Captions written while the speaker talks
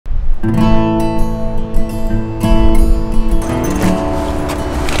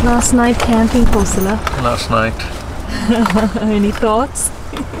Last night camping, Kosala. Last night. Any thoughts?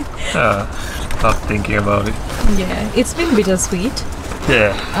 Not thinking about it. Yeah, it's been bittersweet.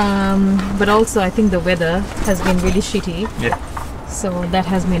 Yeah. But also I think the weather has been really shitty. Yeah. So that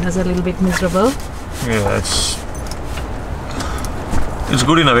has made us a little bit miserable. Yeah, it's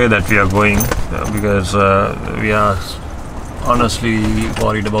good in a way that we are going because we are honestly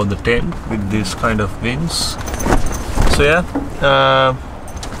worried about the tent with this kind of winds. So yeah,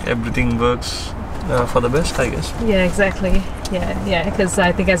 everything works for the best, I guess. Yeah, exactly. Yeah, because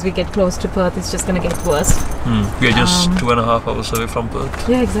I think as we get close to Perth, it's just going to get worse. We are just 2.5 hours away from Perth.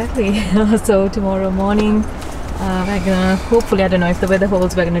 Yeah, exactly. So tomorrow morning, we're gonna, hopefully, I don't know if the weather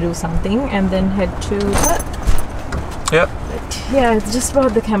holds, we're gonna do something and then head to Perth. Yeah. But yeah, just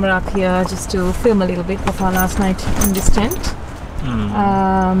brought the camera up here just to film a little bit of our last night in this tent.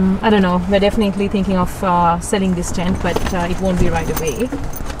 I don't know, we're definitely thinking of selling this tent, but it won't be right away.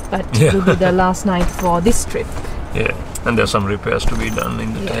 But it will be the last night for this trip. Yeah, and there's some repairs to be done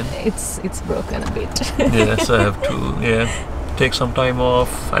in the tent. It's broken a bit. Yeah, so I have to take some time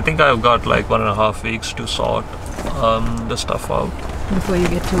off. I think I've got like 1.5 weeks to sort the stuff out before you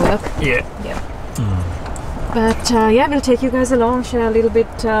get to work. Yeah. But yeah, we'll take you guys along, share a little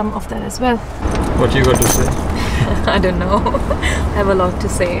bit of that as well. What you got to say? I don't know. I have a lot to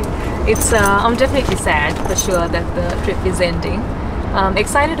say. It's I'm definitely sad for sure that the trip is ending.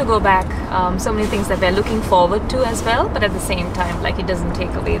 Excited to go back. So many things that we're looking forward to as well, but at the same time, like, it doesn't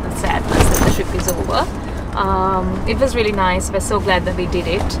take away the sadness that the trip is over. It was really nice. We're so glad that we did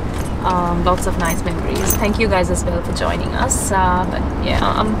it. Lots of nice memories. Thank you guys as well for joining us. But yeah,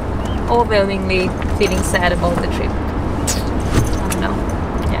 I'm overwhelmingly feeling sad about the trip. I don't know.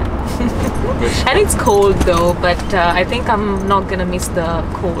 Yeah. And it's cold though, but I think I'm not gonna miss the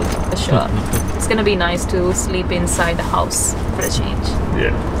cold for sure. It's gonna be nice to sleep inside the house for a change.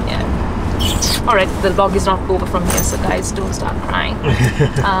 Yeah. Alright, the vlog is not over from here, so guys, don't start crying.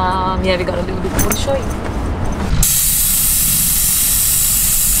 Yeah, we got a little bit more to show you.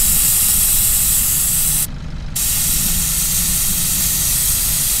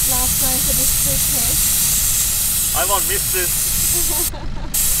 Last night for this trip, I won't miss this.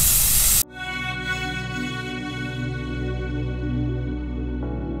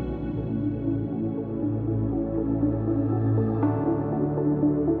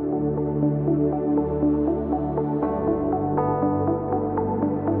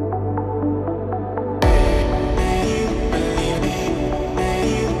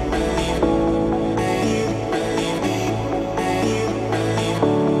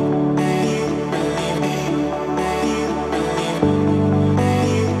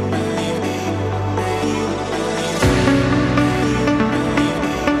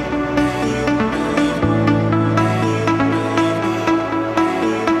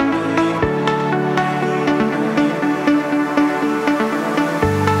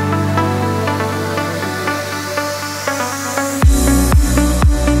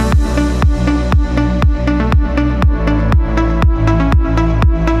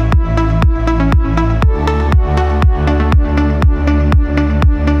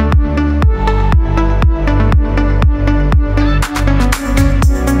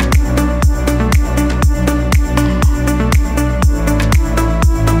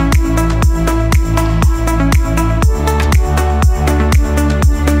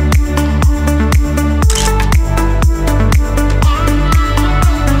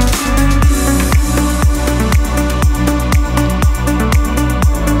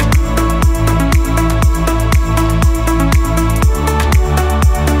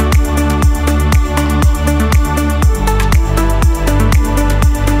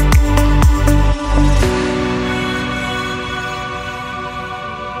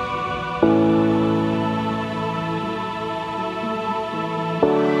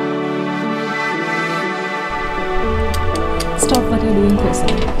 Stop what you're doing,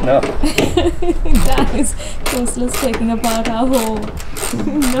 Kosala. No. Guys, Kosala's taking apart our home.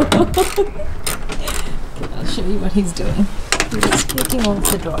 No. I'll show you what he's doing. He's taking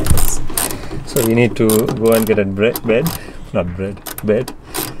off the drawers. So we need to go and get a bed. Not bread, bed.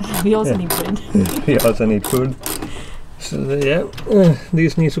 We also need bread. We also need food. So yeah,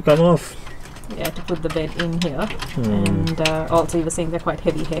 these need to come off. Yeah, to put the bed in here. And also you were saying they're quite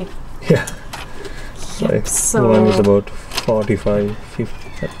heavy, hey? Yeah. Yep, Like so one is about 45,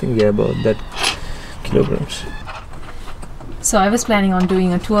 50, I think, yeah, about that kilograms. So I was planning on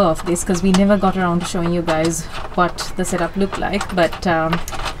doing a tour of this because we never got around to showing you guys what the setup looked like. But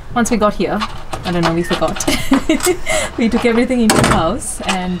once we got here, I don't know, we forgot. we took everything into the house,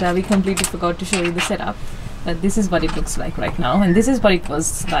 and we completely forgot to show you the setup. But this is what it looks like right now, and this is what it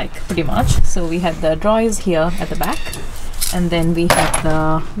was like pretty much. So we had the drawers here at the back, and then we had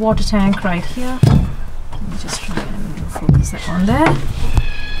the water tank right here. Let me just try and focus that on there.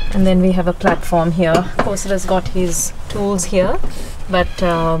 And then we have a platform here. Kosala's got his tools here, but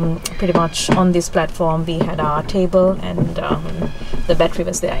pretty much on this platform we had our table, and the battery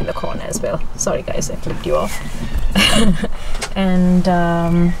was there in the corner as well. Sorry guys, I flipped you off. And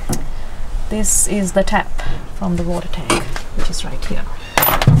this is the tap from the water tank, which is right here.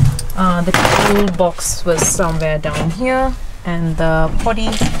 The tool box was somewhere down here, and the potty,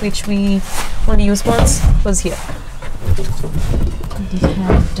 which we only used once, was here. We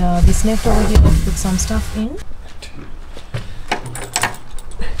had this net over here to put some stuff in.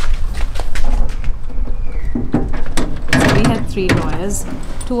 So we had 3 drawers,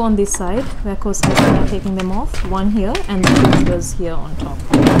 2 on this side where Kosala was taking them off, 1 here, and the fridge was here on top.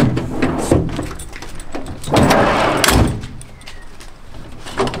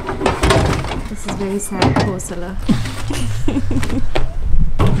 This is very sad, Kosala.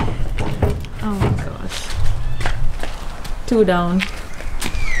 Oh my gosh. 2 down,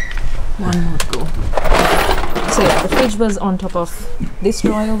 1 more to go. So yeah, the fridge was on top of this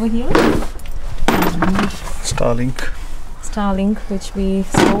drawer over here. And Starlink, which we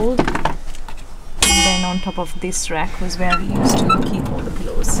sold. And then on top of this rack was where we used to keep all the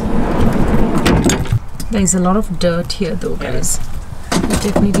pillows. There is a lot of dirt here though, guys. We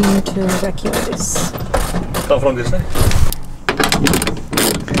definitely need to vacuum this. Come from this side.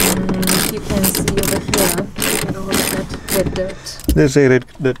 You can see over here, all of that red dirt. They say red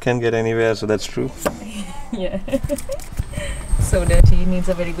dirt can get anywhere, so that's true. Yeah. So dirty, it needs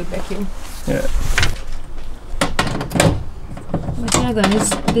a very good vacuum. Yeah. But yeah guys,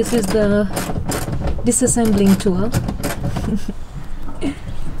 this is the disassembling tour.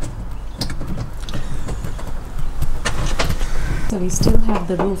 So we still have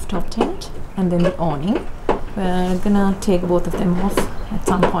the rooftop tent and then the awning. We're gonna take both of them off at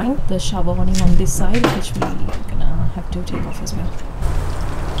some point. The shower awning on this side, which we're gonna have to take off as well.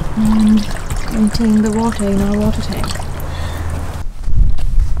 And emptying the water in our water tank.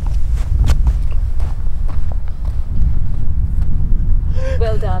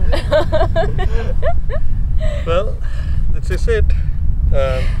 Well done. Well, this is it.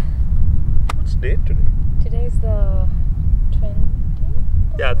 What's the date today? Today's the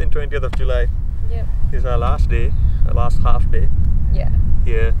 20th? Yeah, I think 20th of July. Yep. This is our last day, our last half day. Yeah.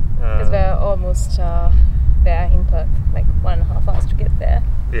 Here. Because we're almost there in Perth, like 1.5 hours to get there.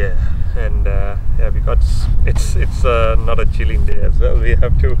 Yeah, and yeah, because it's not a chilling day as well. We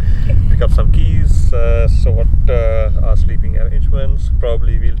have to pick up some keys, sort our sleeping arrangements.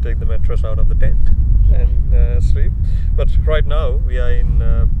 Probably we'll take the mattress out of the tent and sleep. But right now we are in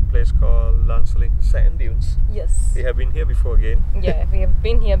a place called Lancelin Sand Dunes. Yes. We have been here before again. Yeah, we have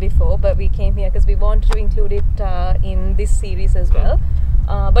been here before, but we came here because we wanted to include it in this series as well.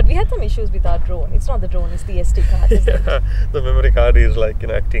 But we had some issues with our drone. It's not the drone, it's the SD card, isn't it? The memory card is like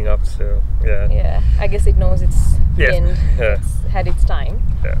acting up, so yeah. Yeah, I guess it knows its end. Yeah. It's had its time.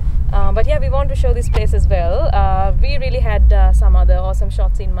 Yeah. But yeah, we want to show this place as well. We really had some other awesome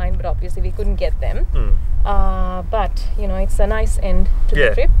shots in mind, but obviously we couldn't get them. But you know, it's a nice end to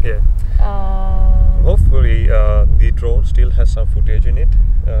the trip. Yeah. Hopefully the drone still has some footage in it,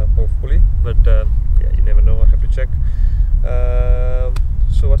 hopefully, but yeah, you never know. I have to check.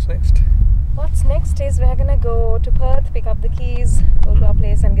 So what's next? What's next is we're gonna go to Perth, pick up the keys, go to our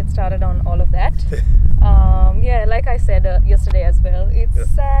place and get started on all of that. Yeah, like I said yesterday as well,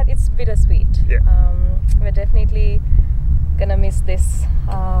 it's sad, it's bittersweet. We're definitely gonna miss this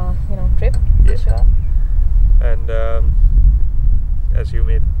you know, trip for sure. And as you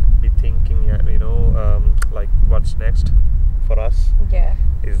may be thinking, you know, like what's next for us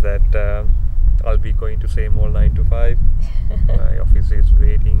is that I'll be going to same old 9 to 5. My office is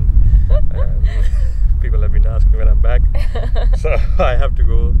waiting. People have been asking when I'm back, so I have to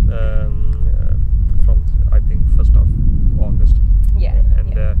go from I think 1st of August. Yeah,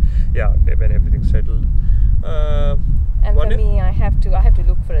 when everything's settled. And for me, I have to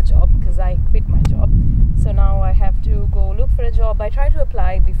look for a job because I quit my job. So now I have to go look for a job. I tried to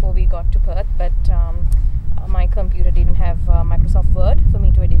apply before we got to Perth, but my computer didn't have Microsoft Word for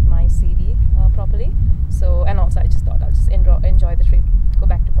me to edit my CV properly. So, and also I just thought I'll just enjoy the trip, go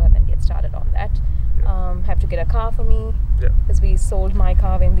back to Perth and get started on that. Have to get a car for me because we sold my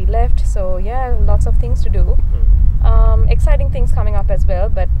car when we left. So yeah, lots of things to do. Exciting things coming up as well,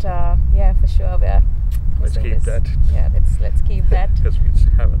 but yeah, for sure we're let's keep that. Yeah, let's keep that. Because we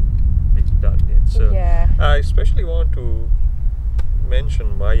haven't been done yet. So Yeah. I especially want to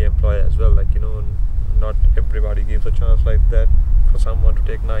mention my employer as well. Like, you know, not everybody gives a chance like that for someone to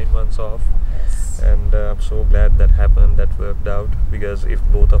take 9 months off. Yes. And I'm so glad that happened, that worked out, because if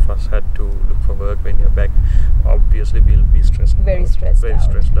both of us had to look for work when you're back, obviously we'll be stressed Very out. stressed Very out.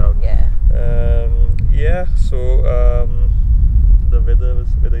 stressed out. Yeah. Yeah, so the weather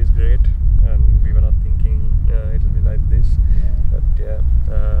is great, and we were not thinking it will be like this. But yeah,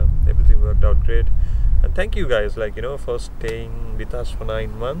 everything worked out great. And thank you guys, like, you know, for staying with us for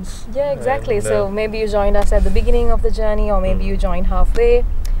 9 months. Yeah, exactly. And, So maybe you joined us at the beginning of the journey, or maybe you joined halfway,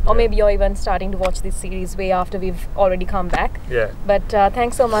 or maybe you're even starting to watch this series way after we've already come back. yeah, But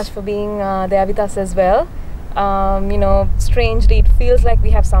thanks so much for being there with us as well. You know, strangely, it feels like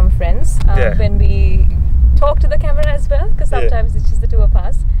we have some friends when we talk to the camera as well, because sometimes it's just the two of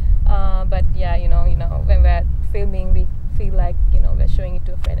us. But yeah, you know, when we're filming, we feel like, you know, we're showing it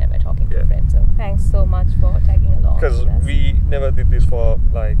to a friend and we're talking to a friend. So thanks so much for tagging along. because we never did this for,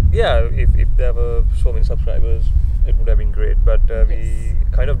 like, if there were so many subscribers, it would have been great. But we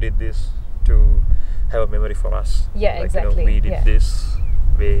kind of did this to have a memory for us. Yeah, like, exactly. You know, we did this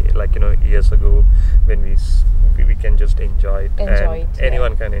way, like, you know, years ago, when we can just enjoy it.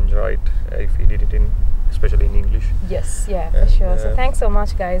 Anyone can enjoy it if we did it especially in English. Yes, yeah, for sure. So thanks so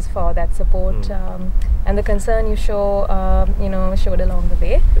much, guys, for that support and the concern you showed along the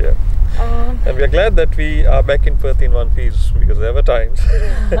way. Yeah. And we are glad that we are back in Perth in one piece, because there were times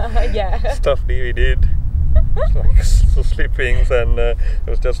stuff we did, like sleepings, and I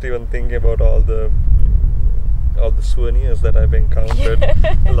was just even thinking about all the souvenirs that I've encountered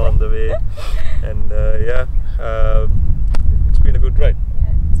along the way. And it's been a good ride.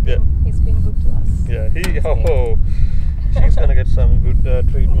 He's been good to us. Yeah, she's gonna get some good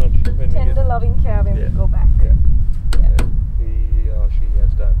treatment when tender loving care when we go back. She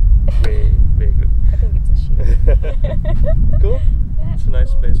has done way good. I think it's a she. Cool. Yeah, It's a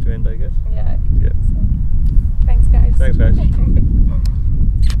nice place to end, I guess. Yeah. Yeah. So, thanks, guys. Thanks, guys.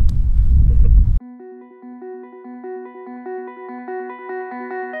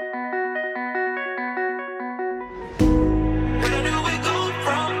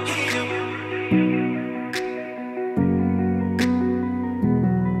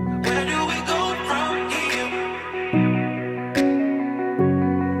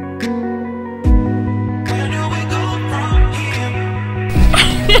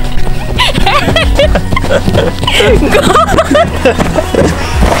 Go!